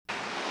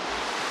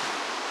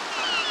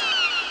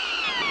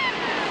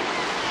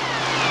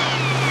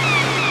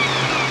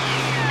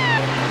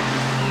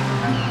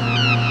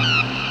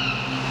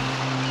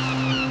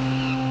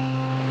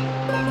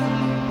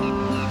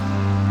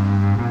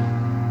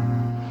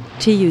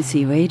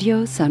TUC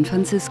Radio, San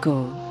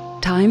Francisco.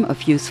 Time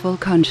of Useful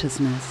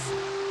Consciousness.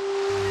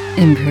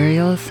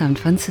 Imperial San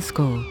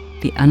Francisco,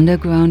 the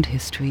underground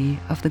history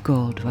of the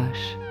gold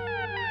rush.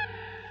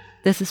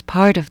 This is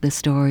part of the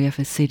story of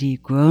a city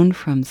grown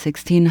from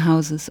 16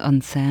 houses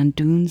on sand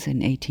dunes in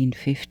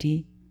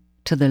 1850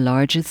 to the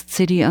largest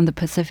city on the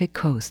Pacific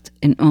coast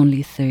in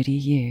only 30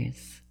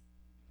 years.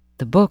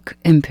 The book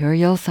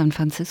Imperial San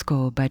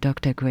Francisco by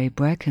Dr. Gray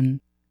Bracken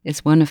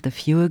is one of the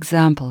few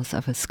examples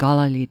of a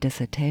scholarly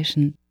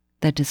dissertation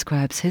that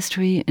describes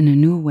history in a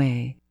new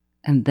way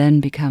and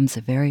then becomes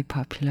a very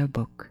popular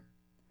book.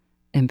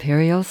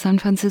 Imperial San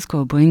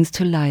Francisco brings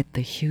to light the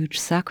huge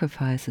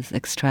sacrifices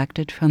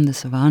extracted from the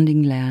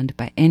surrounding land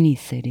by any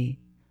city,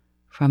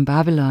 from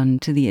Babylon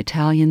to the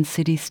Italian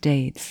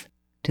city-states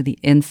to the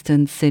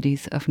instant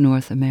cities of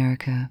North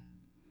America.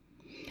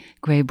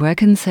 Gray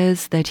Bracken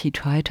says that he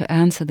tried to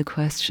answer the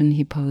question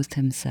he posed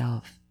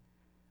himself: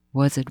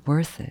 was it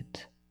worth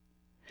it?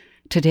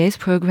 Today's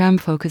program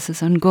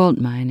focuses on gold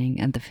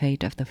mining and the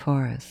fate of the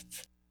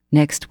forests.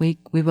 Next week,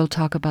 we will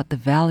talk about the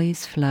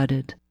valleys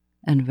flooded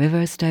and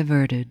rivers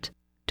diverted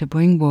to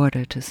bring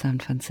water to San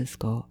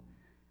Francisco.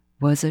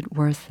 Was it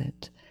worth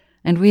it?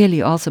 And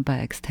really also by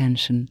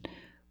extension,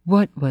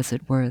 what was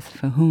it worth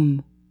for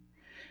whom?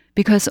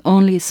 Because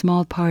only a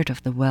small part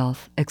of the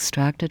wealth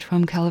extracted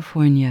from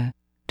California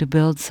to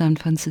build San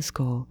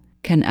Francisco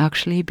can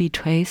actually be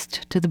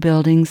traced to the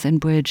buildings and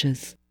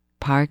bridges,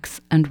 parks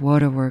and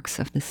waterworks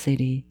of the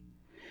city.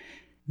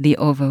 The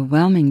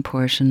overwhelming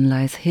portion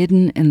lies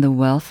hidden in the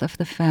wealth of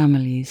the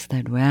families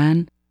that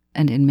ran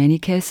and in many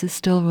cases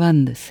still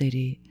run the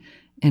city,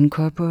 in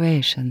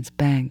corporations,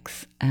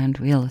 banks, and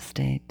real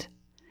estate.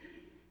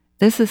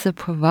 This is a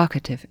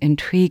provocative,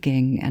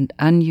 intriguing, and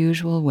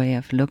unusual way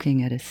of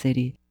looking at a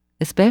city,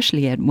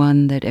 especially at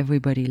one that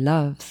everybody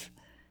loves,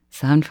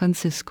 San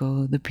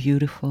Francisco, the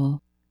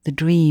beautiful, the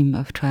dream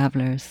of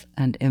travelers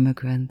and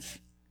immigrants.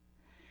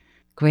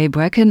 Gray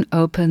Bracken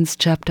opens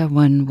Chapter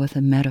 1 with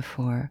a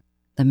metaphor,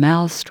 the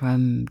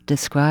maelstrom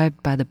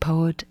described by the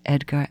poet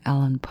Edgar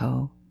Allan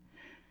Poe.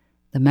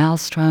 The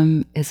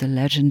maelstrom is a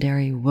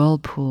legendary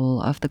whirlpool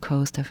off the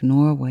coast of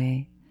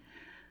Norway.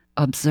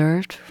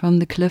 Observed from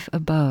the cliff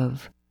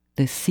above,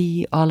 the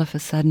sea all of a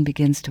sudden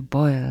begins to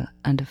boil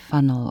and a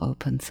funnel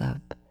opens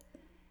up.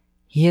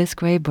 Here's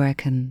Gray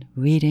Bracken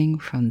reading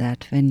from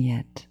that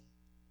vignette.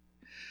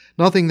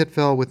 Nothing that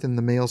fell within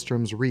the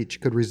maelstrom's reach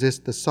could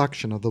resist the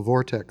suction of the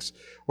vortex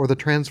or the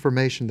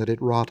transformation that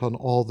it wrought on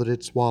all that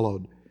it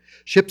swallowed.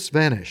 Ships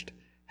vanished.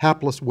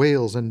 Hapless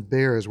whales and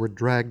bears were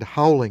dragged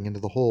howling into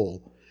the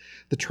hole.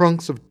 The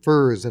trunks of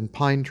firs and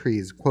pine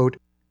trees, quote,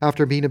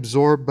 after being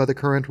absorbed by the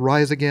current,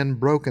 rise again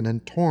broken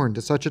and torn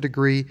to such a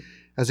degree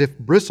as if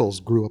bristles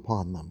grew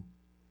upon them.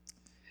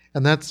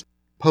 And that's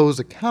Poe's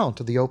account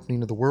of the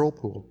opening of the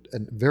whirlpool, a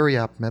very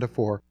apt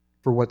metaphor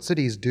for what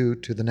cities do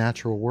to the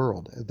natural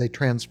world. They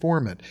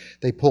transform it.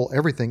 They pull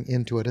everything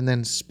into it and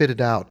then spit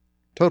it out,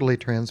 totally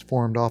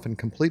transformed, often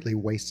completely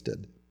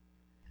wasted.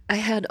 I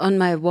had on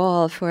my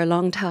wall for a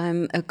long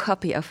time a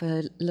copy of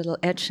a little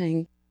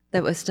etching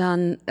that was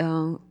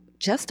done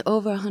just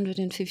over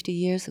 150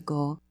 years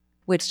ago,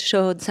 which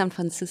showed San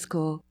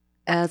Francisco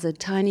as a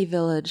tiny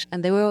village,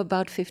 and there were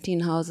about 15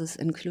 houses,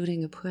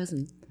 including a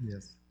prison.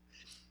 Yes.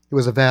 It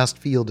was a vast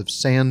field of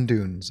sand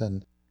dunes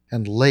and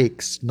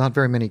lakes, not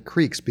very many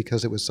creeks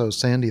because it was so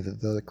sandy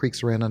that the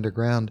creeks ran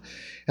underground,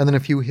 and then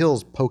a few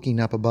hills poking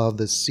up above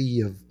the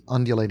sea of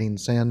undulating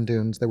sand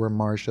dunes. There were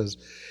marshes.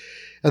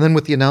 And then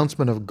with the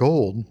announcement of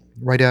gold,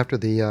 right after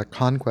the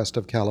conquest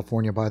of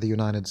California by the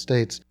United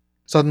States,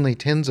 suddenly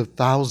tens of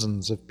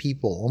thousands of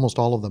people, almost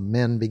all of them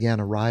men,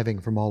 began arriving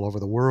from all over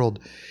the world.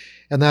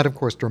 And that, of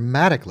course,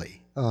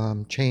 dramatically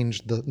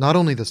changed not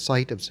only the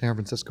site of San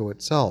Francisco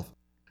itself,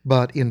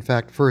 but in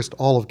fact, first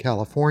all of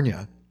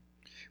California,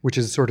 which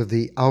is sort of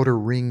the outer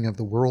ring of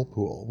the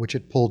whirlpool, which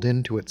it pulled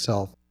into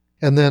itself.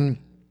 And then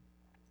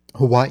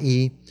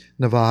Hawaii,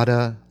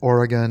 Nevada,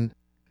 Oregon,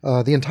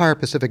 the entire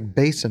Pacific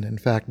Basin, in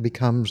fact,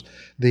 becomes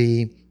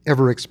the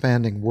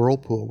ever-expanding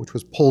whirlpool, which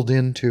was pulled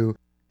into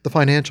the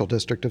financial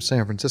district of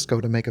San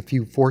Francisco to make a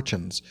few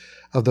fortunes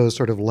of those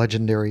sort of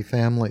legendary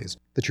families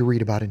that you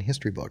read about in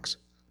history books.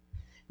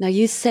 Now,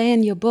 you say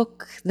in your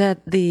book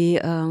that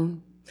the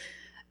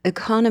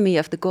economy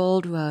of the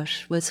gold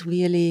rush was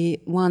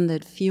really one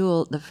that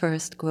fueled the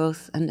first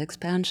growth and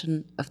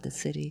expansion of the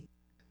city.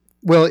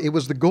 Well, it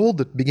was the gold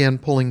that began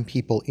pulling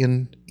people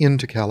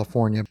into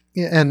California,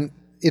 and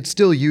it's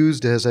still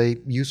used as a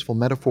useful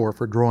metaphor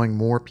for drawing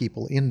more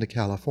people into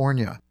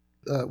California.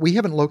 We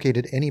haven't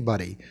located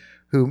anybody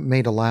who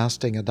made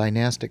a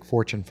dynastic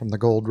fortune from the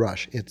gold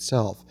rush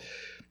itself.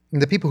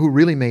 And the people who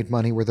really made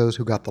money were those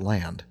who got the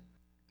land.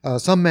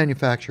 Some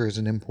manufacturers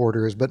and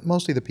importers, but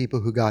mostly the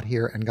people who got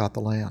here and got the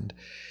land.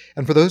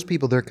 And for those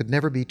people, there could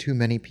never be too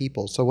many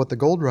people. So what the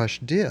gold rush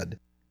did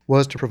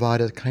was to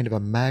provide a kind of a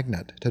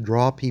magnet to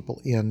draw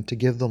people in, to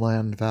give the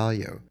land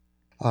value.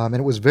 And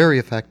it was very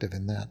effective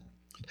in that.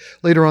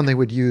 Later on, they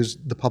would use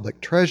the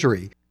public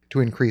treasury to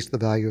increase the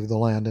value of the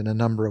land in a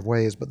number of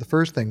ways. But the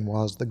first thing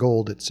was the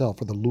gold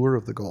itself, or the lure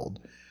of the gold.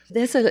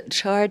 There's a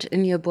chart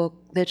in your book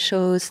that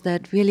shows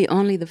that really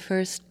only the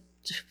first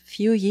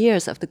few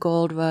years of the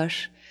gold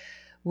rush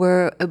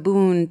were a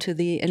boon to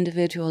the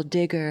individual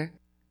digger.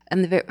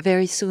 And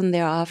very soon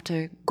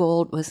thereafter,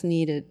 gold was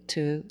needed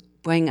to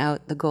bring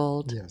out the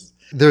gold. Yes.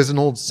 There's an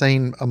old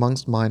saying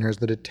amongst miners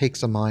that it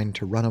takes a mine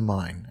to run a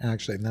mine,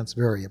 actually, and that's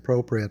very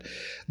appropriate.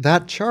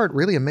 That chart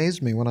really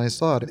amazed me when I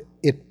saw it.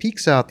 It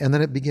peaks out and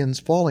then it begins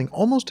falling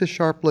almost as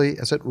sharply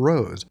as it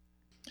rose.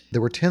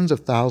 There were tens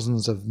of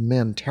thousands of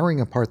men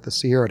tearing apart the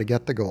Sierra to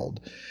get the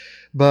gold.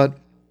 But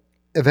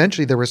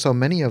eventually there were so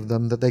many of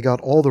them that they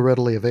got all the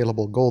readily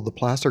available gold, the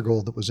placer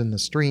gold that was in the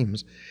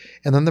streams,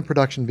 and then the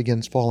production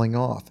begins falling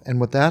off. And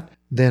what that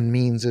then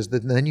means is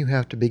that then you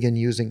have to begin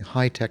using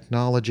high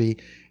technology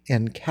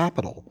and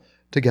capital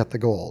to get the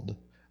gold.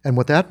 And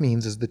what that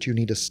means is that you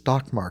need a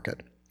stock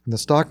market. And the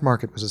stock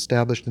market was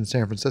established in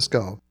San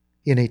Francisco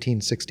in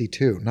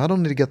 1862, not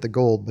only to get the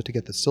gold, but to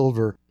get the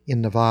silver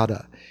in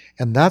Nevada.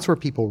 And that's where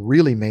people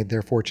really made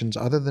their fortunes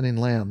other than in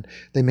land.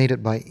 They made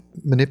it by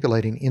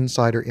manipulating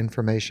insider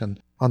information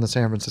on the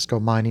San Francisco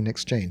Mining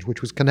Exchange,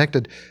 which was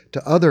connected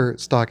to other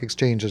stock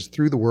exchanges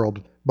through the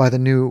world by the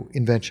new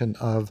invention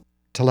of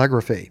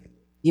telegraphy.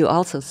 You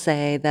also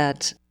say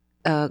that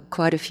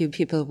quite a few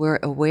people were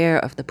aware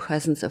of the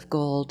presence of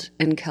gold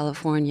in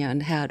California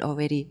and had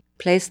already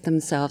placed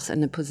themselves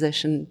in a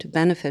position to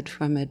benefit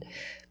from it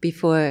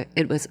before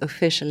it was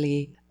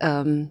officially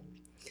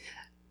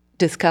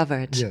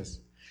discovered.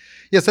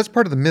 Yes, that's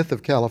part of the myth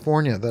of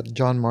California, that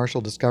John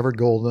Marshall discovered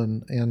gold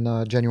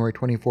in January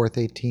 24th,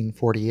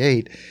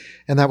 1848,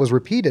 and that was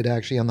repeated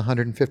actually on the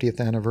 150th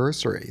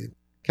anniversary.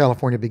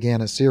 California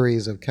began a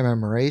series of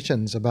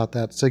commemorations about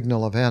that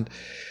signal event.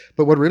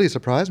 But what really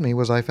surprised me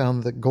was I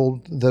found that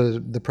gold,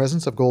 the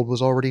presence of gold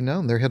was already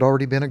known. There had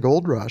already been a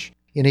gold rush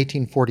in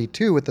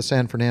 1842 at the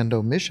San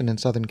Fernando Mission in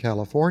Southern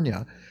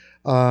California,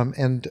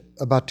 and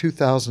about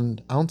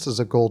 2,000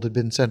 ounces of gold had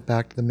been sent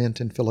back to the mint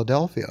in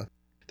Philadelphia.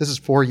 This is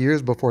 4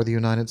 years before the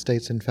United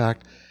States, in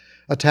fact,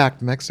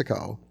 attacked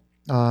Mexico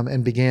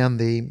and began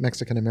the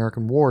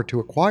Mexican-American War to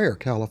acquire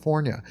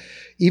California.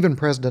 Even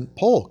President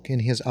Polk,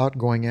 in his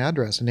outgoing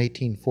address in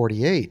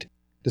 1848,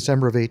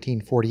 December of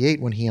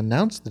 1848, when he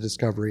announced the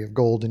discovery of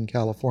gold in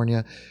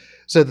California,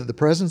 said that the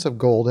presence of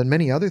gold and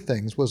many other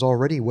things was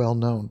already well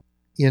known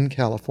in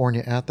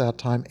California at that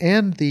time.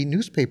 And the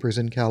newspapers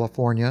in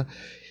California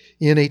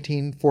in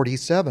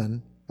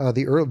 1847,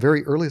 the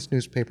very earliest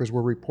newspapers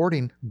were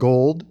reporting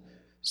gold,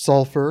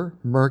 sulfur,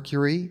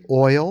 mercury,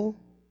 oil,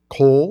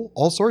 coal,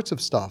 all sorts of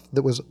stuff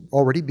that was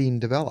already being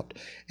developed.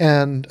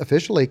 And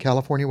officially,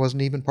 California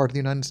wasn't even part of the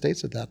United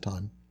States at that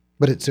time.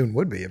 But it soon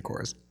would be, of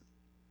course.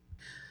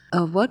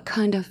 What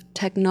kind of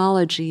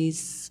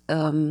technologies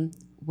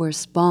were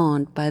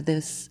spawned by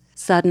this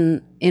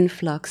sudden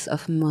influx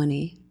of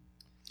money?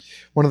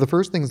 One of the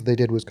first things they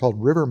did was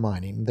called river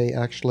mining. They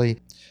actually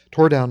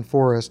tore down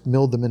forests,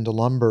 milled them into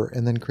lumber,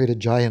 and then created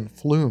giant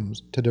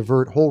flumes to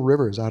divert whole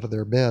rivers out of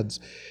their beds.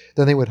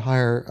 Then they would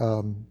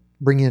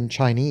bring in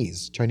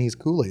Chinese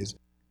coolies,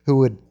 who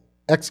would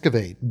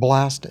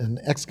blast and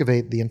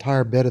excavate the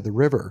entire bed of the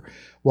river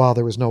while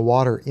there was no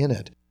water in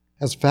it,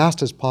 as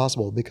fast as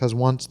possible, because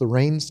once the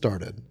rain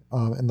started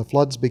and the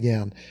floods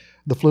began,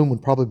 the flume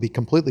would probably be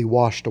completely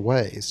washed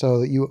away.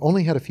 So you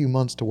only had a few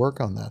months to work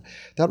on that.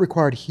 That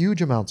required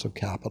huge amounts of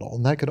capital,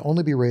 and that could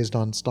only be raised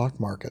on stock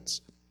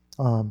markets.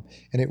 And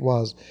it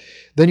was.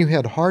 Then you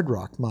had hard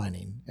rock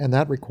mining, and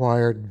that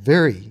required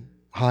very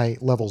high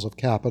levels of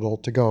capital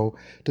to go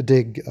to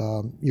dig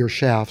your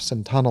shafts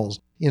and tunnels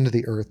into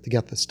the earth to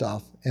get the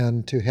stuff,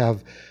 and to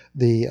have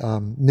the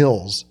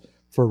mills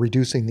for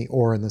reducing the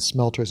ore and the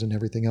smelters and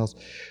everything else.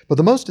 But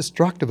the most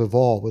destructive of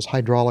all was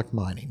hydraulic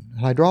mining.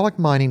 Hydraulic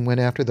mining went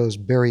after those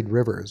buried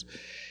rivers.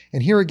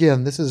 And here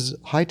again, this is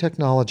high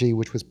technology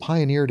which was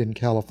pioneered in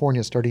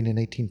California starting in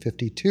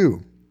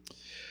 1852,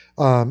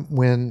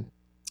 when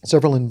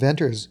several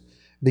inventors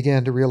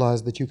began to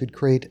realize that you could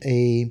create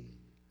a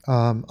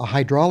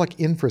hydraulic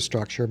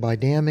infrastructure by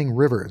damming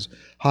rivers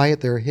high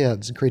at their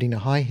heads, creating a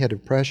high head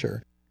of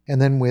pressure,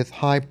 and then with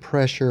high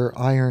pressure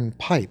iron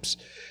pipes,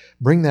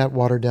 bring that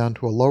water down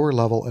to a lower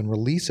level and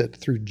release it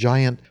through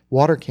giant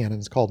water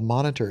cannons called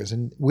monitors.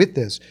 And with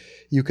this,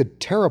 you could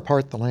tear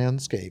apart the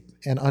landscape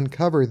and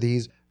uncover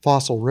these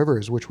fossil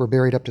rivers, which were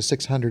buried up to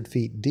 600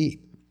 feet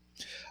deep.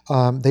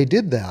 They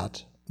did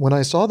that. When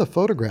I saw the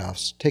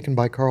photographs taken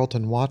by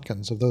Carlton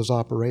Watkins of those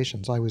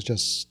operations, I was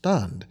just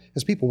stunned,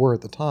 as people were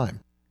at the time,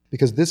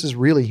 because this is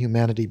really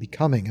humanity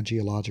becoming a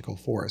geological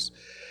force.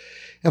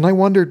 And I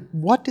wondered,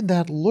 what did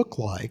that look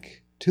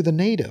like to the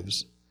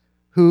natives,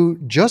 who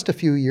just a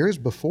few years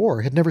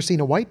before had never seen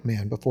a white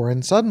man before,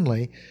 and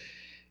suddenly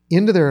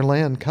into their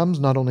land comes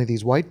not only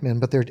these white men,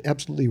 but they're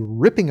absolutely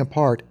ripping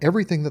apart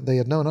everything that they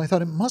had known. I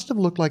thought it must have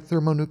looked like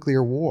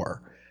thermonuclear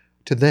war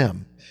to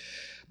them.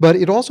 But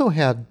it also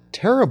had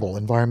terrible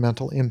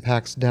environmental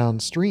impacts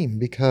downstream,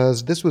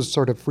 because this was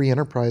sort of free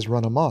enterprise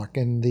run amok,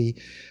 and the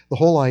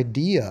whole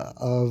idea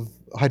of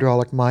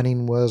hydraulic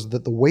mining was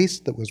that the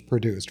waste that was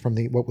produced from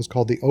what was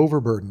called the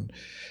overburden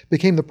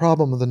became the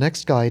problem of the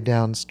next guy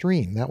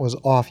downstream. That was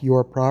off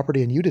your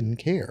property and you didn't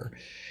care.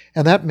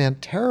 And that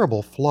meant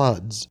terrible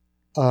floods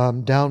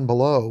down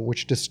below,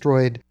 which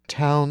destroyed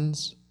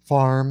towns,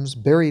 farms,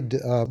 buried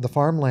the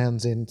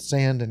farmlands in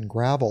sand and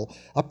gravel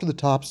up to the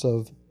tops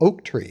of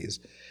oak trees.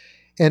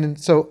 And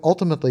so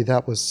ultimately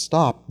that was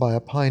stopped by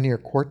a pioneer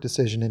court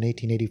decision in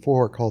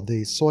 1884 called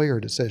the Sawyer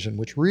decision,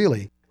 which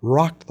really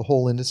rocked the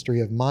whole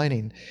industry of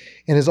mining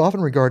and is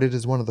often regarded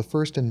as one of the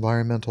first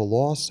environmental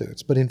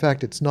lawsuits. But in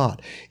fact, it's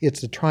not.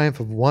 It's the triumph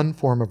of one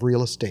form of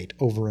real estate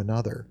over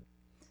another.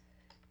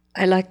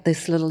 I like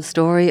this little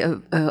story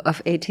of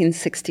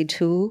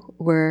 1862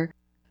 where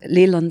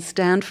Leland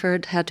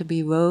Stanford had to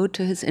be rowed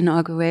to his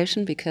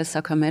inauguration because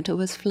Sacramento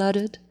was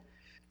flooded.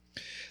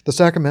 The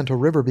Sacramento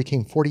River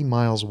became 40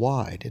 miles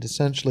wide. It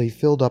essentially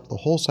filled up the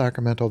whole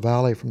Sacramento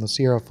Valley from the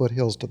Sierra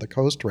foothills to the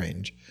Coast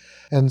Range.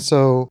 And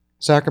so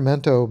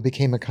Sacramento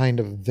became a kind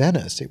of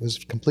Venice. It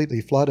was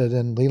completely flooded,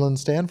 and Leland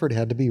Stanford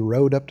had to be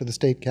rowed up to the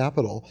state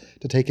capitol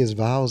to take his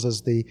vows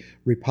as the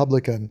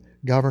Republican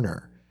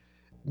governor.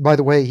 By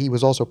the way, he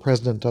was also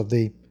president of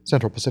the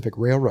Central Pacific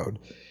Railroad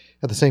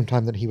at the same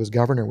time that he was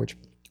governor, which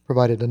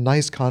provided a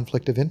nice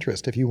conflict of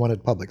interest if you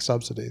wanted public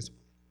subsidies.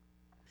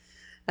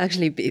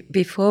 Actually,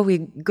 before we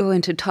go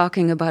into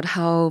talking about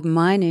how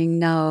mining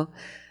now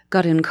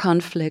got in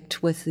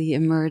conflict with the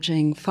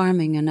emerging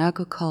farming and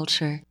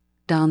agriculture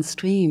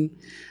downstream,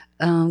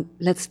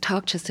 let's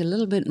talk just a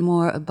little bit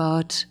more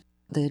about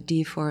the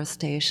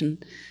deforestation.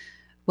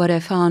 What I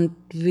found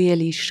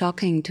really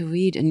shocking to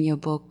read in your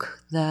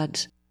book,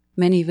 that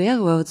many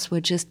railroads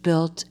were just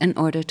built in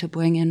order to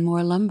bring in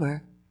more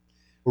lumber.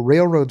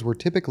 Railroads were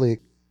typically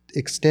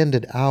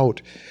extended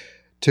out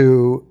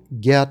to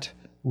get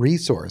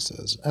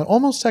resources, and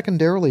almost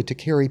secondarily to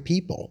carry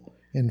people,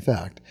 in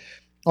fact.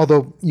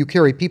 Although you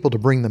carry people to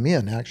bring them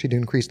in, actually to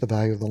increase the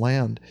value of the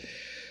land.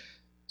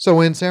 So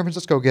when San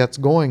Francisco gets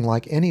going,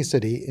 like any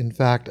city, in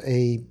fact,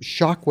 a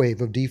shockwave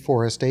of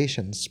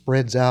deforestation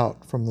spreads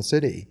out from the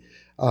city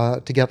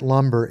to get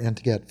lumber and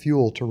to get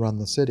fuel to run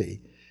the city.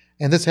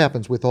 And this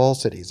happens with all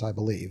cities, I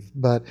believe.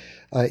 But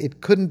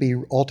it couldn't be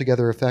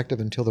altogether effective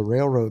until the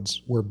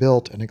railroads were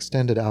built and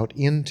extended out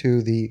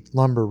into the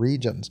lumber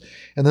regions.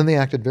 And then they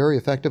acted very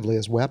effectively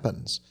as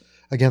weapons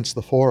against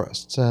the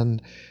forests. And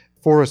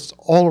forests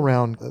all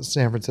around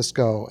San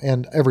Francisco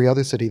and every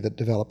other city that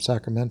developed,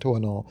 Sacramento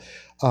and all,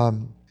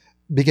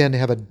 began to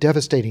have a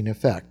devastating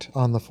effect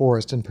on the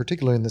forest, and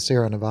particularly in the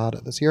Sierra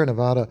Nevada. The Sierra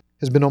Nevada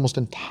has been almost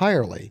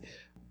entirely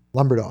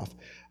lumbered off.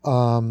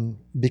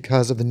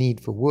 Because of the need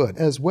for wood,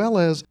 as well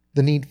as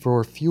the need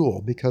for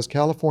fuel, because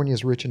California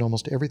is rich in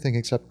almost everything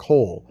except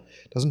coal.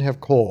 It doesn't have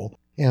coal,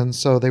 and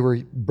so they were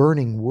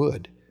burning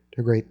wood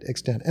to a great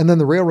extent. And then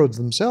the railroads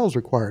themselves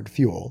required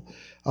fuel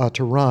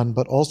to run,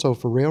 but also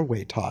for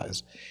railway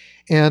ties.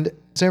 And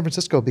San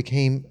Francisco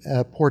became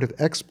a port of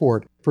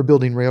export for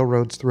building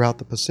railroads throughout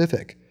the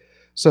Pacific.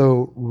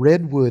 So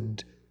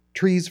redwood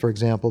trees, for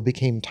example,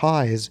 became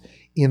ties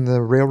in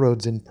the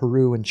railroads in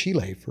Peru and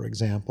Chile, for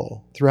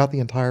example, throughout the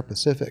entire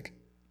Pacific.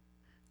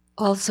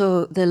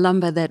 Also, the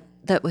lumber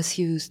that was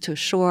used to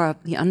shore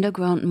up the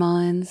underground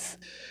mines.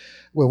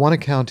 Well, one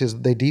account is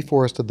that they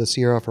deforested the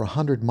Sierra for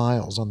 100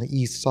 miles on the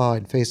east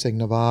side facing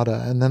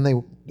Nevada, and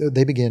then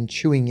they began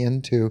chewing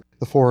into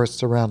the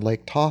forests around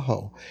Lake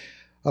Tahoe.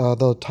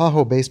 The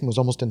Tahoe Basin was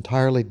almost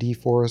entirely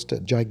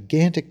deforested.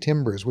 Gigantic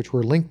timbers, which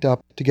were linked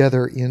up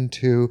together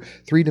into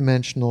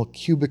three-dimensional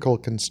cubical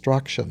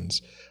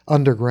constructions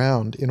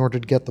underground in order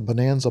to get the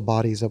bonanza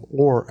bodies of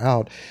ore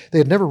out. They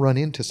had never run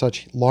into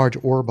such large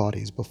ore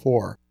bodies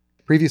before.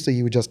 Previously,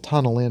 you would just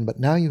tunnel in, but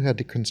now you had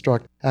to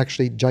construct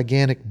actually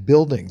gigantic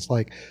buildings,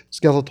 like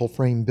skeletal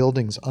frame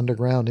buildings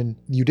underground, and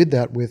you did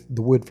that with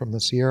the wood from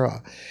the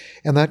Sierra.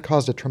 And that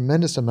caused a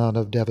tremendous amount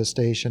of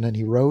devastation and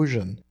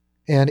erosion.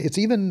 And it's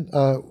even,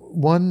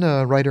 one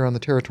writer on the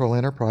Territorial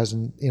Enterprise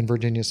in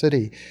Virginia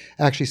City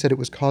actually said it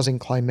was causing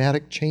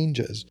climatic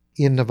changes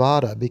in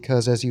Nevada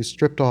because as you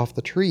stripped off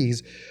the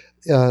trees,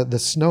 the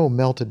snow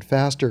melted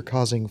faster,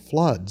 causing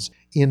floods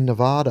in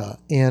Nevada.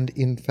 And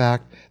in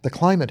fact, the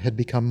climate had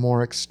become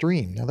more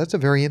extreme. Now, that's a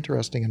very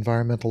interesting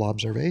environmental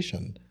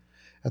observation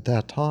at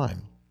that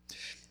time.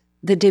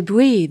 The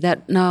debris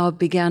that now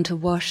began to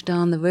wash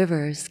down the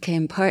rivers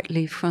came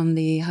partly from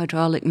the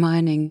hydraulic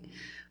mining,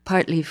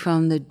 partly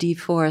from the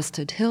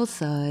deforested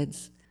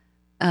hillsides,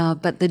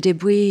 but the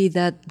debris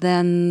that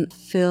then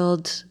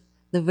filled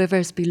the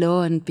rivers below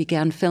and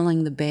began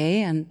filling the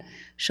bay and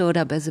showed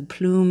up as a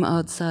plume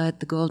outside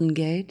the Golden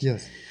Gate.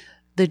 Yes.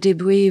 The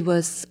debris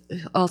was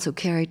also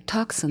carried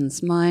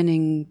toxins,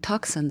 mining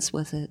toxins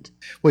with it.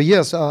 Well,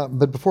 yes,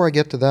 but before I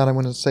get to that, I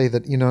want to say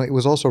that, it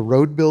was also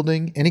road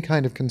building, any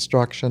kind of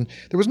construction.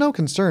 There was no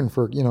concern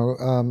for,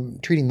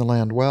 treating the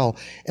land well,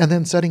 and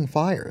then setting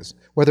fires,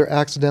 whether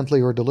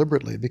accidentally or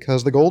deliberately,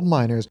 because the gold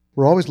miners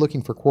were always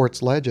looking for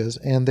quartz ledges,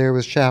 and there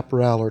was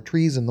chaparral or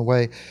trees in the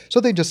way,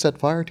 so they just set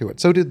fire to it.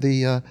 So did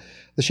the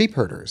the sheep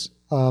herders.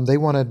 They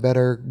wanted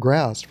better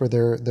grass for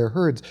their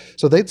herds,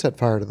 so they'd set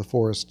fire to the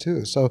forest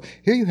too. So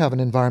here you have an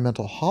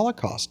environmental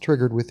holocaust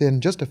triggered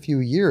within just a few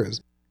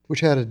years, which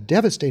had a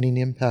devastating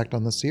impact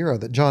on the Sierra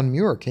that John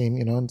Muir came,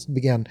 and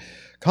began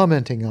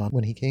commenting on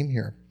when he came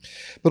here.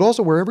 But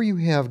also wherever you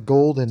have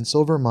gold and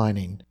silver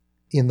mining,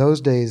 in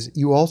those days,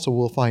 you also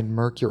will find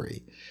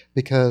mercury,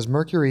 because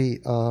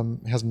mercury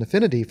has an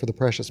affinity for the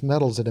precious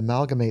metals. It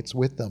amalgamates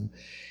with them.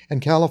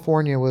 And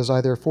California was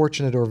either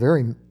fortunate or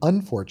very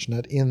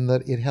unfortunate in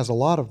that it has a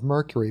lot of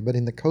mercury, but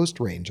in the coast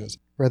ranges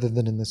rather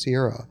than in the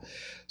Sierra.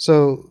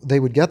 So they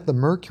would get the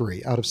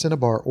mercury out of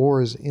cinnabar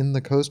ores in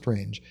the coast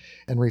range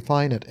and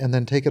refine it and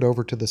then take it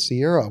over to the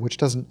Sierra, which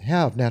doesn't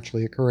have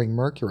naturally occurring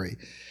mercury,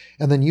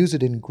 and then use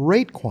it in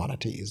great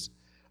quantities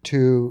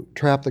to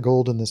trap the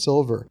gold and the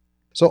silver.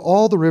 So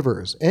all the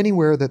rivers,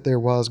 anywhere that there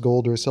was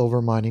gold or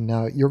silver mining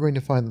now, you're going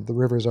to find that the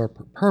rivers are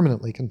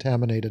permanently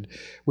contaminated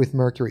with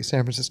mercury.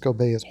 San Francisco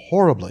Bay is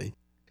horribly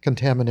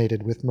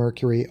contaminated with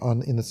mercury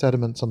in the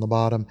sediments on the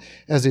bottom,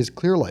 as is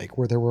Clear Lake,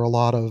 where there were a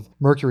lot of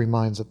mercury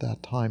mines at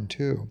that time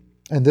too.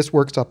 And this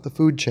works up the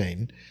food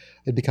chain.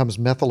 It becomes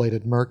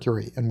methylated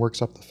mercury and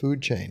works up the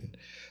food chain.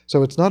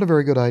 So it's not a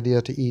very good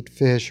idea to eat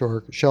fish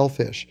or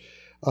shellfish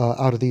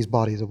out of these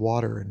bodies of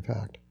water, in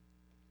fact.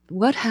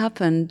 What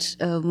happened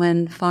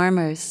when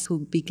farmers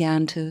who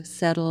began to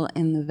settle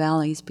in the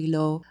valleys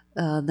below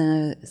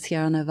the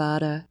Sierra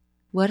Nevada,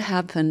 what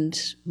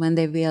happened when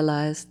they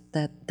realized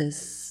that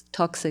this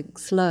toxic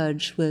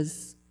sludge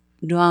was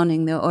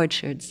drowning their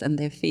orchards and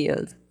their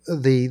fields?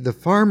 The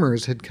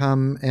farmers had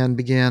come and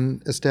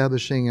began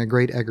establishing a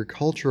great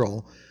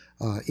agricultural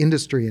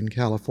industry in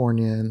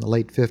California in the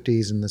late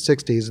 50s and the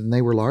 60s, and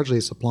they were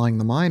largely supplying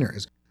the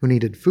miners who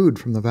needed food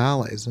from the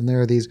valleys. And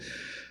there are these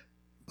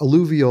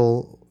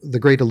the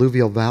great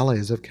alluvial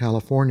valleys of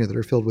California that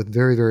are filled with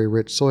very, very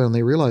rich soil, and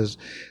they realized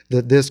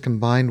that this,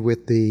 combined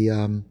with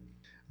the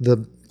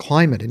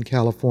climate in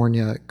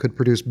California, could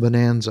produce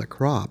bonanza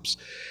crops.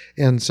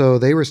 And so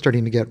they were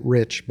starting to get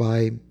rich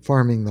by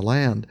farming the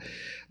land.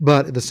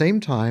 But at the same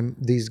time,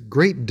 these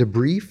great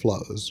debris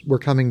flows were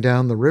coming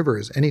down the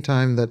rivers.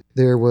 Anytime that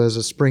there was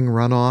a spring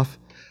runoff,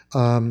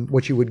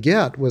 what you would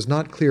get was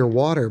not clear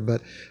water,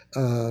 but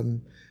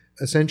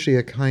essentially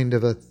a kind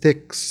of a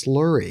thick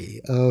slurry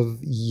of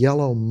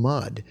yellow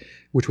mud,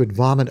 which would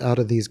vomit out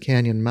of these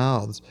canyon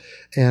mouths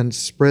and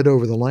spread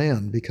over the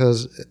land,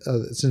 because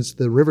since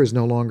the rivers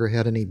no longer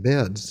had any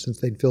beds, since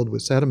they'd filled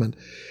with sediment,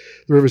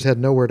 the rivers had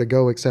nowhere to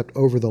go except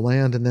over the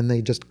land, and then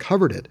they just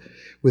covered it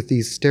with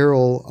these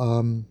sterile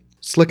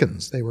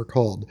slickens, they were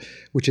called,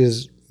 which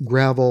is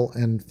gravel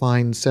and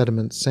fine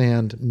sediment,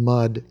 sand,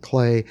 mud,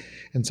 clay,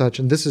 and such.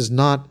 And this is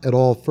not at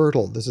all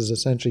fertile. This is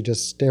essentially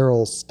just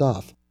sterile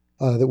stuff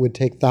that would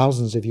take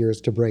thousands of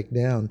years to break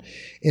down.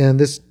 And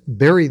this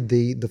buried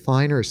the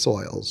finer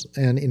soils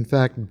and, in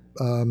fact,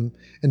 and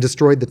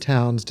destroyed the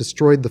towns,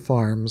 destroyed the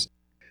farms.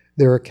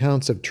 There are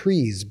accounts of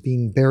trees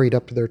being buried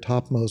up to their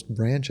topmost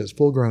branches,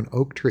 full-grown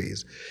oak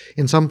trees.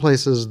 In some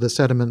places, the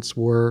sediments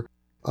were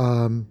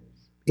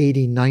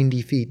 80,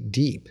 90 feet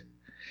deep.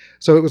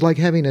 So it was like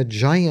having a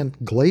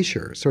giant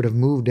glacier sort of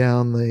move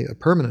down, a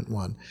permanent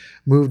one,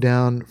 move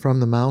down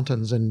from the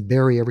mountains and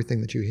bury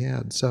everything that you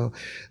had. So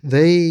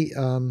they,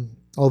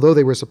 although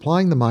they were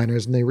supplying the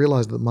miners and they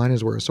realized that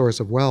miners were a source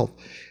of wealth,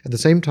 at the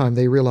same time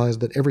they realized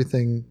that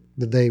everything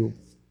that they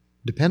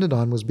depended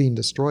on was being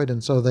destroyed,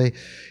 and so they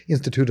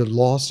instituted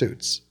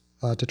lawsuits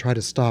to try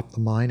to stop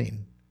the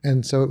mining.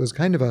 And so it was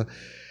kind of a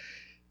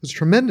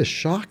tremendous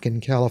shock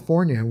in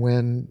California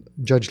when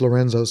Judge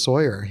Lorenzo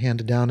Sawyer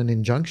handed down an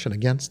injunction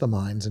against the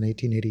mines in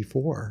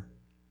 1884.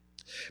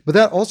 But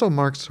that also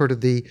marks sort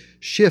of the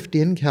shift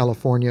in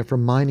California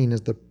from mining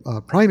as the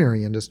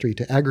primary industry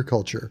to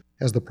agriculture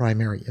as the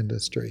primary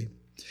industry.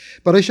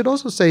 But I should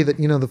also say that,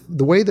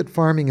 the way that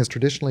farming has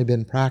traditionally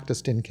been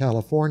practiced in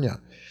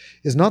California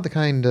is not the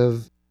kind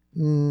of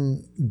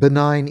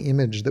benign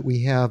image that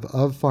we have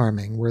of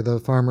farming, where the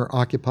farmer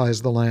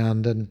occupies the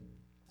land and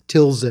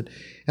tills it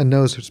and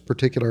knows his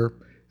particular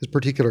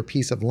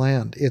piece of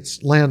land.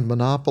 It's land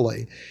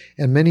monopoly,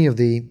 and many of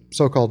the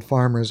so-called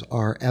farmers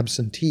are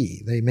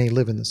absentee. They may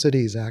live in the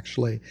cities,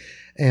 actually,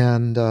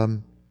 and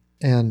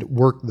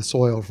work the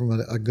soil from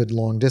a good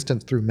long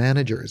distance through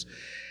managers.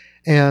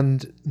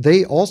 And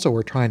they also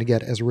were trying to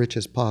get as rich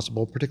as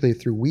possible, particularly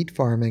through wheat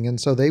farming, and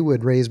so they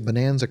would raise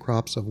bonanza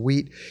crops of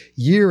wheat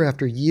year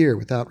after year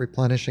without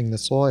replenishing the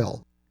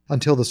soil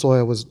until the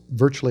soil was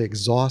virtually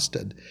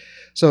exhausted.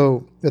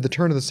 So at the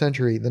turn of the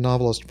century, the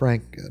novelist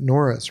Frank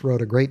Norris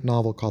wrote a great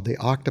novel called The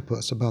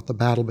Octopus about the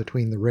battle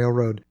between the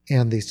railroad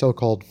and the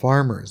so-called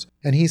farmers.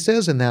 And he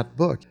says in that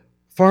book,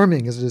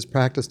 farming as it is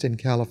practiced in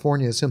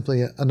California is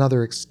simply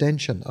another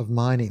extension of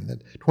mining,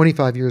 that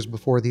 25 years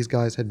before these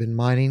guys had been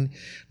mining,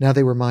 now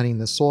they were mining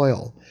the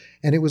soil.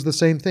 And it was the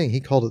same thing.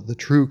 He called it the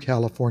true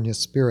California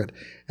spirit.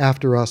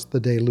 After us, the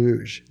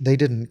deluge. They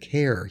didn't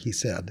care, he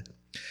said.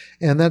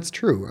 And that's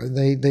true.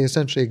 They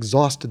essentially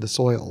exhausted the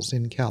soils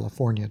in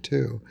California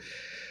too.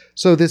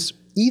 So this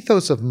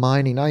ethos of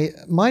mining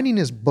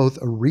is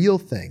both a real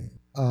thing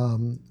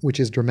which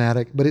is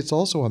dramatic, but it's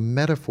also a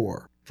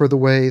metaphor for the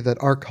way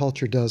that our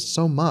culture does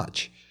so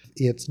much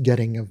its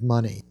getting of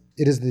money.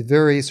 It is the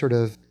very sort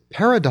of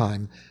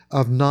paradigm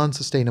of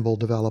non-sustainable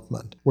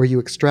development, where you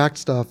extract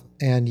stuff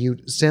and you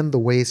send the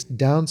waste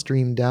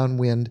downstream,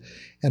 downwind,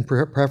 and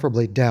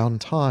preferably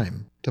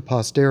downtime to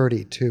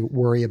posterity to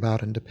worry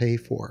about and to pay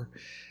for.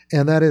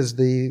 And that is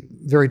the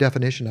very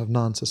definition of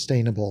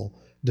non-sustainable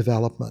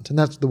development. And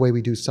that's the way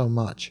we do so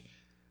much,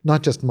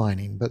 not just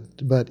mining,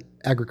 but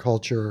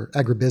agriculture,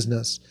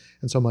 agribusiness,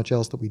 and so much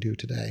else that we do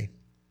today.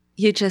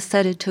 You just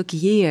said it took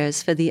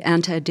years for the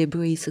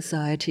Anti-Debris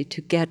Society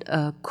to get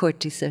a court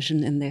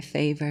decision in their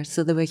favor.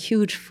 So there were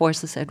huge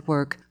forces at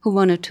work who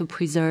wanted to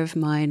preserve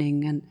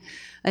mining. And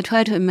I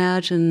try to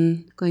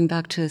imagine, going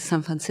back to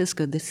San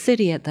Francisco, the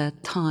city at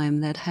that time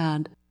that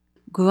had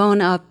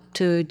grown up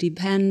to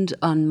depend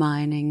on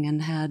mining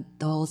and had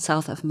the whole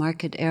south of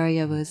Market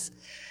area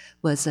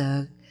was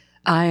a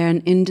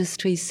iron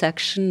industry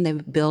section. They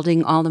were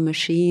building all the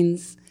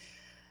machines.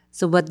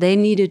 So what they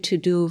needed to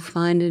do,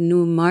 find a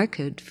new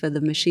market for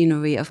the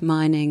machinery of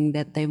mining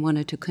that they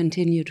wanted to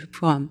continue to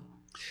from.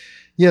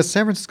 Yes,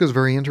 San Francisco is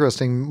very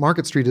interesting.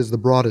 Market Street is the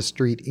broadest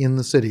street in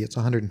the city. It's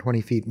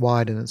 120 feet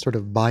wide, and it sort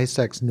of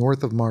bisects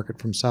north of Market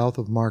from south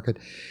of Market.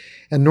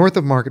 And north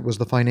of Market was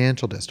the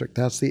financial district.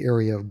 That's the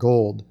area of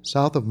gold.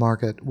 South of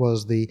Market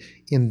was the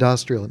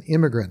industrial and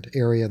immigrant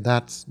area.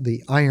 That's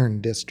the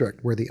iron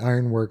district, where the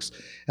ironworks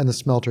and the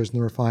smelters and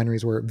the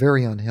refineries were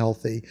very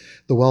unhealthy.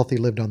 The wealthy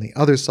lived on the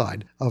other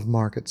side of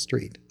Market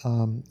Street.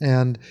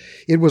 And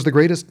it was the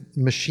greatest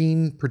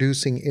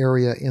machine-producing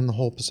area in the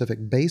whole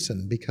Pacific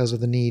Basin because of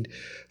the need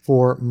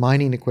for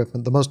mining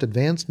equipment, the most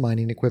advanced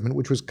mining equipment,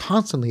 which was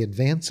constantly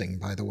advancing,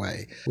 by the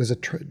way. It was a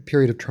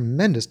period of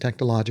tremendous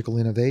technological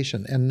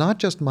innovation, and not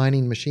just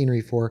mining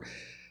machinery for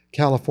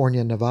California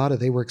and Nevada.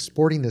 They were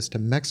exporting this to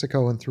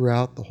Mexico and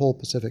throughout the whole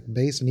Pacific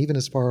Basin, even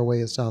as far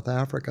away as South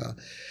Africa.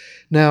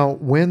 Now,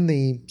 when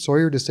the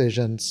Sawyer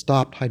decision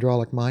stopped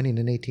hydraulic mining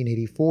in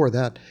 1884,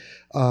 that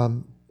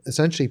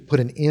essentially put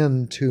an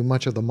end to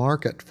much of the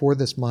market for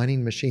this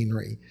mining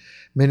machinery.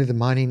 Many of the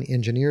mining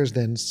engineers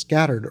then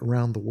scattered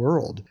around the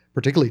world,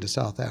 particularly to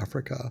South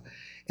Africa.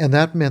 And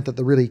that meant that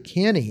the really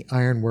canny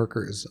iron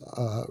workers,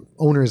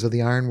 owners of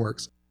the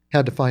ironworks,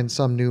 had to find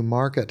some new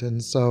market.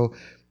 And so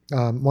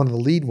one of the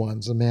lead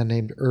ones, a man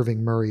named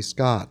Irving Murray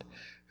Scott,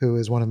 who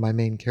is one of my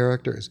main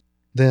characters,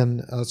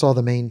 then saw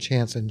the main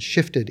chance and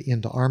shifted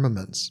into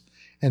armaments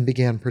and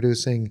began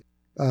producing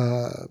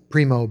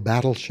primo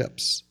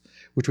battleships,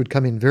 which would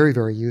come in very,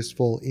 very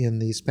useful in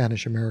the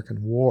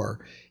Spanish-American War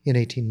in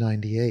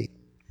 1898.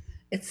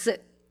 It's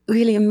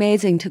really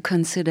amazing to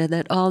consider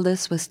that all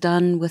this was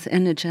done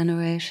within a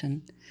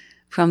generation.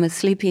 From a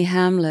sleepy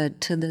hamlet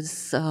to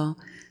this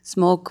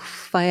smoke,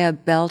 fire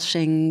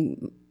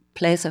belching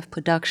place of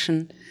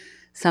production,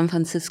 San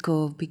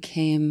Francisco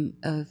became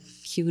a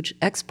huge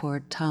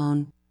export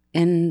town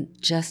in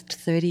just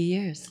 30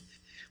 years.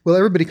 Well,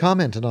 everybody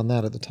commented on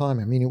that at the time.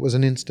 I mean, it was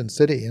an instant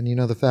city. And,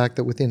 the fact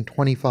that within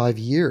 25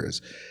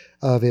 years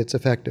of its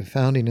effective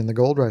founding in the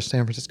gold rush,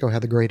 San Francisco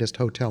had the greatest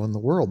hotel in the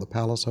world, the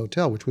Palace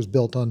Hotel, which was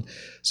built on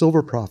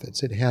silver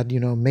profits. It had,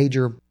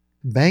 major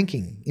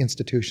banking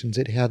institutions.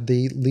 It had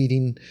the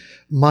leading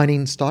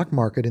mining stock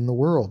market in the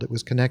world. It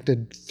was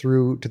connected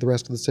through to the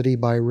rest of the city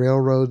by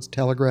railroads,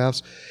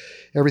 telegraphs,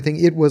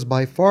 everything. It was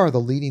by far the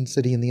leading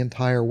city in the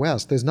entire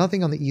West. There's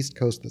nothing on the East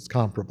Coast that's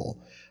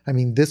comparable. I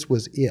mean, this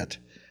was it.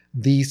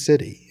 The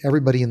city.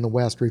 Everybody in the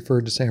West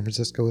referred to San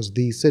Francisco as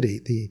the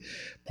city. The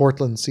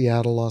Portland,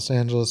 Seattle, Los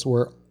Angeles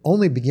were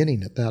only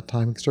beginning at that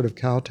time, sort of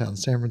cowtown.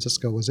 San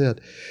Francisco was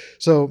it.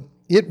 So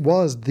it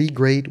was the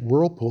great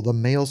whirlpool, the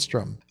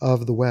maelstrom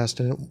of the West,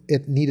 and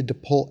it needed to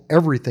pull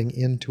everything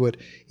into it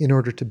in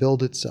order to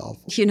build itself.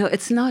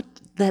 It's not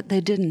that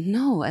they didn't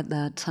know at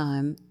that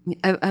time.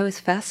 I was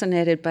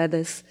fascinated by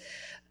this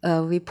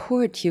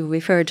report you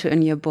referred to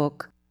in your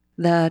book,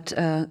 that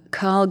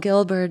Carl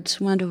Gilbert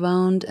went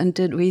around and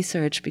did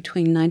research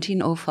between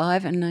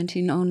 1905 and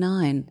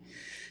 1909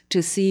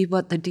 to see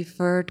what the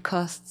deferred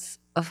costs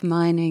of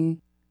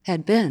mining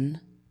had been.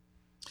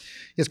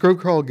 Yes,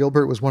 Carl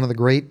Gilbert was one of the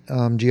great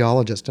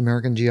geologists,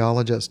 American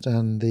geologists,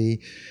 and the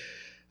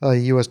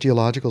U.S.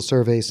 Geological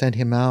Survey sent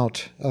him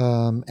out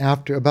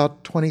after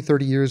about 20,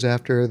 30 years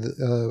after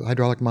the,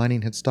 hydraulic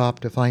mining had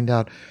stopped to find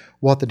out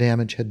what the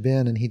damage had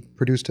been, and he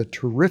produced a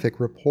terrific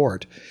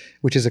report,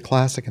 which is a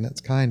classic in its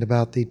kind,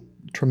 about the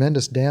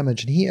tremendous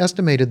damage. And he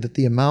estimated that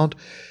the amount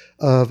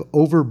of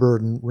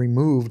overburden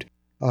removed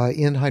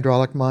in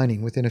hydraulic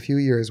mining within a few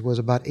years was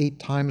about 8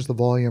 times the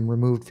volume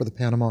removed for the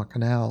Panama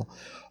Canal.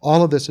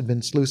 All of this had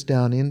been sluiced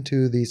down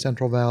into the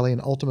Central Valley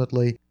and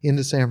ultimately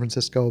into San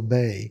Francisco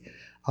Bay.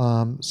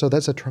 So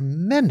that's a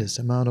tremendous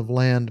amount of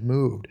land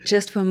moved.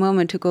 Just for a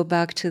moment to go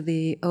back to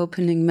the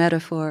opening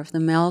metaphor of the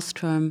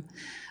maelstrom,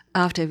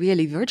 after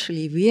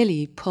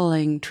really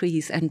pulling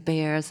trees and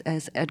bears,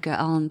 as Edgar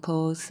Allan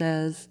Poe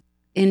says,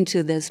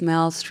 into this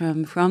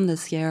maelstrom from the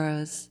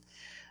Sierras,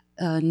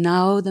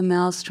 now the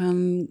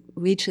maelstrom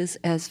reaches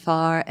as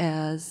far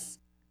as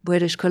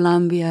British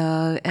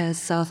Columbia,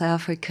 as South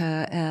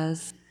Africa,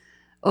 as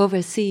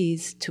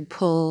overseas, to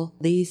pull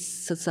these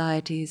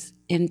societies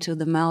into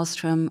the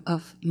maelstrom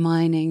of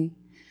mining,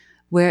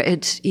 where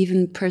it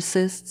even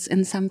persists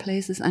in some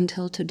places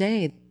until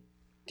today.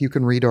 You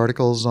can read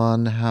articles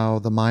on how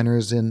the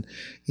miners in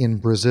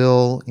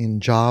Brazil,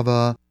 in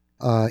Java,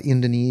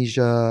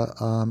 Indonesia,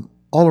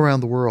 all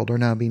around the world are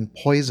now being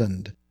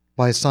poisoned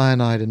by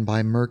cyanide and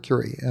by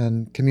mercury,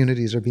 and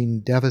communities are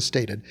being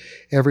devastated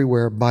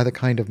everywhere by the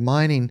kind of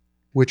mining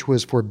which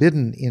was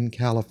forbidden in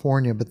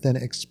California but then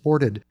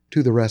exported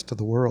to the rest of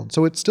the world.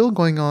 So it's still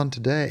going on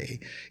today.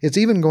 It's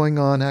even going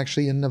on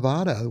actually in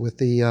Nevada with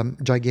the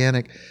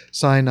gigantic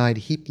cyanide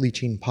heap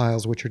leaching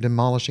piles, which are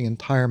demolishing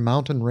entire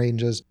mountain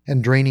ranges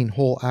and draining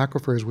whole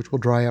aquifers, which will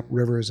dry up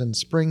rivers and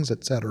springs,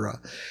 etc.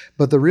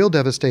 But the real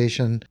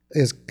devastation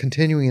is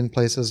continuing in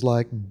places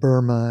like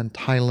Burma and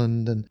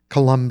Thailand and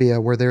Colombia,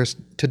 where they're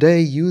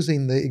today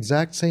using the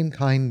exact same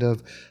kind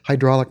of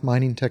hydraulic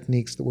mining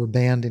techniques that were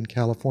banned in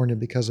California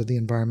because of the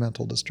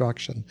environmental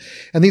destruction.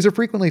 And these are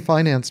frequently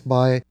financed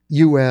by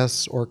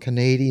U.S. or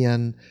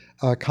Canadian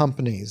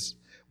companies,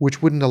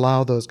 which wouldn't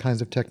allow those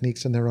kinds of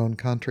techniques in their own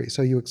country.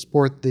 So you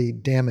export the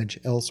damage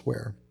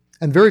elsewhere.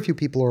 And very few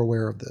people are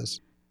aware of this.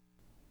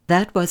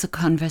 That was a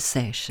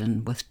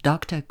conversation with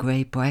Dr.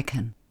 Gray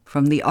Brecken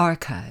from the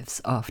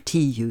archives of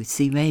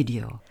TUC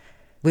Radio.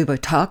 We were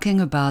talking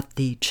about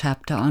the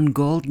chapter on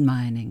gold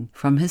mining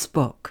from his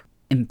book,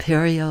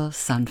 Imperial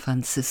San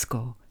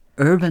Francisco,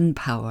 Urban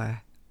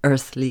Power,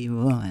 Earthly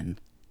Ruin.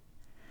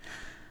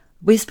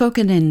 We spoke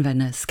in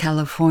Inverness,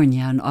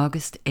 California on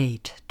August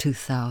 8,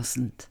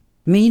 2000.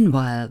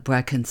 Meanwhile,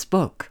 Brecken's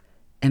book,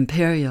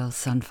 Imperial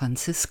San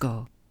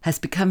Francisco, has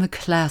become a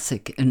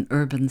classic in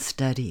urban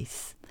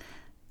studies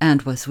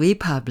and was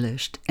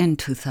republished in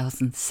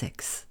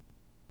 2006.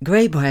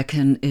 Gray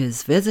Brecken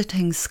is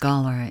visiting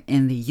scholar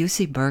in the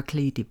UC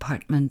Berkeley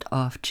Department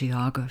of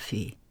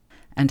Geography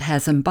and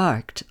has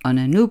embarked on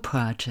a new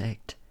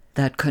project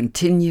that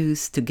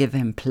continues to give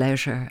him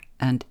pleasure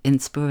and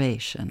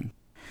inspiration.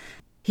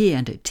 He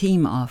and a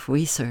team of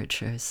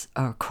researchers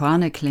are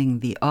chronicling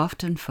the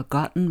often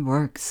forgotten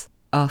works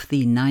of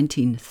the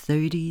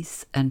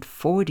 1930s and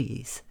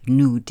 40s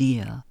New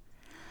Deal.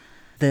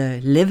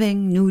 The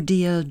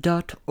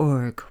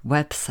livingnewdeal.org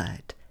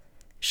website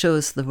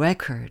shows the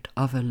record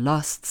of a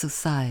lost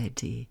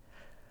society,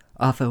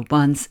 of a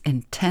once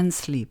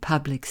intensely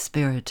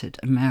public-spirited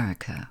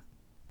America.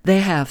 They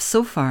have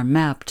so far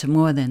mapped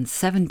more than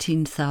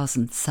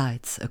 17,000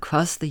 sites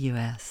across the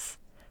U.S.,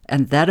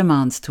 and that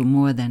amounts to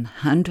more than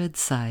 100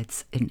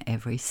 sites in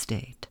every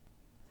state.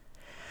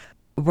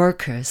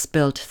 Workers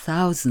built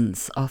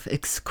thousands of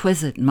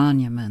exquisite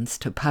monuments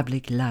to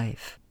public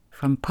life,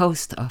 from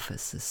post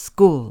offices,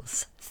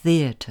 schools,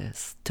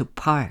 theaters, to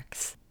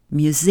parks,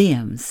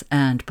 museums,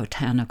 and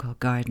botanical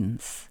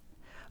gardens.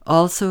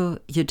 Also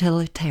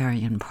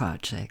utilitarian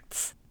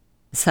projects,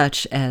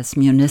 such as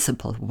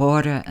municipal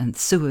water and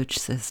sewage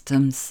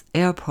systems,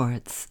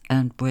 airports,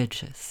 and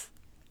bridges.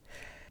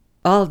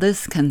 All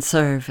this can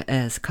serve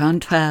as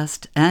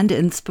contrast and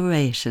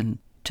inspiration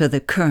to the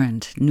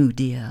current New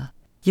Deal.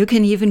 You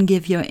can even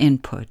give your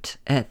input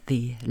at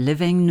the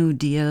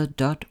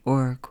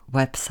livingnewdeal.org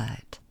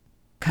website.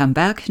 Come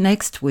back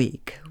next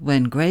week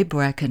when Gray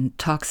Brecken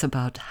talks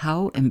about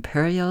how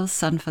Imperial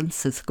San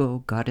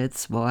Francisco got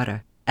its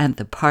water and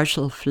the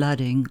partial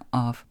flooding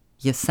of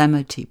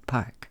Yosemite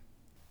Park.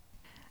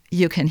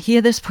 You can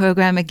hear this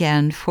program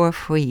again for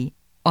free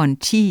on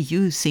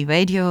TUC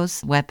Radio's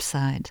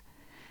website,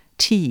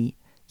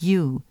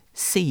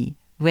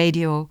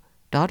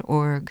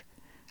 tucradio.org.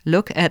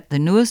 Look at the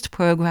newest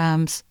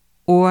programs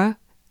or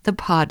the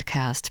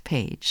podcast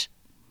page.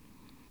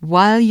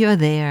 While you're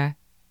there,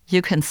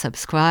 you can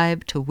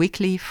subscribe to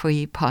weekly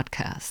free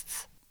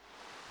podcasts.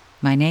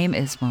 My name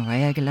is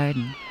Maria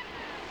Gilardin.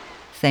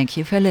 Thank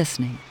you for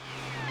listening.